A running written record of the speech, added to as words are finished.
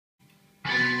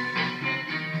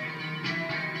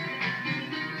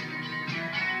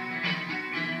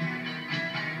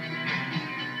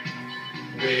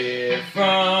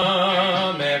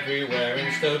arrive from everywhere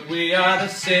in Stoke. We are the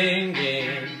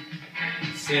singing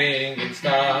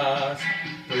stars,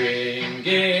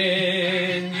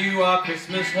 bringing you our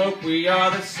Christmas hope. We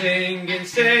are the singing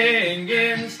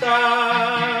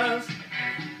stars.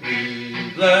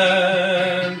 We've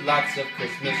learned lots of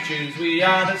Christmas tunes. We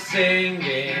are the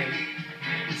singing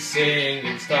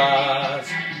stars.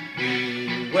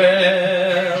 We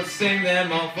will sing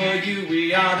them all for you.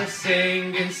 We are the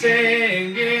singing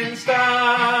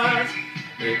stars.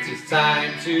 It is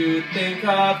time to think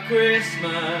of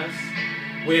Christmas.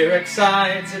 We're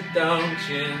excited, don't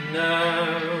you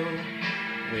know?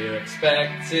 We're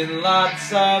expecting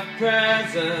lots of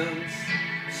presents,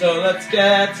 so let's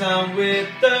get on with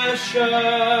the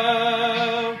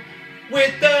show.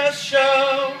 With the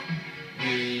show.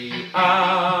 We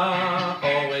are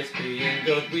always being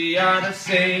good. We are the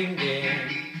singing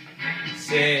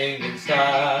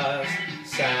stars.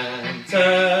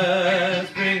 Santa's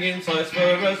bringing toys for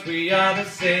us. We are the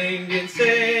singing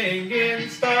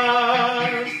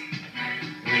stars.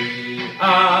 We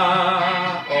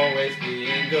are always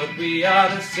being good. We are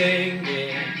the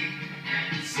singing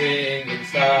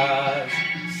stars.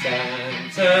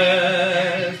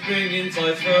 Santa's bringing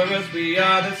toys for us. We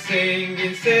are the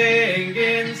singing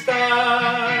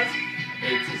stars.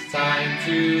 It is time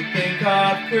to think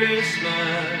of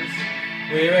Christmas.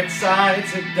 We're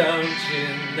excited, don't you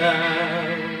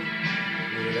know?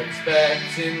 We're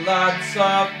expecting lots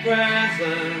of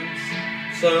presents,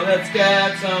 so let's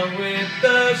get on with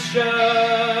the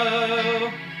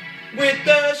show. With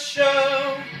the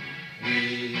show.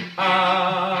 We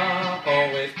are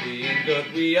always being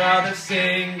good. We are the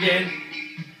singing.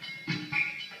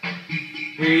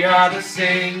 We are the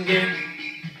singing.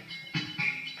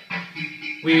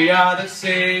 We are the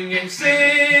singing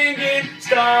stars.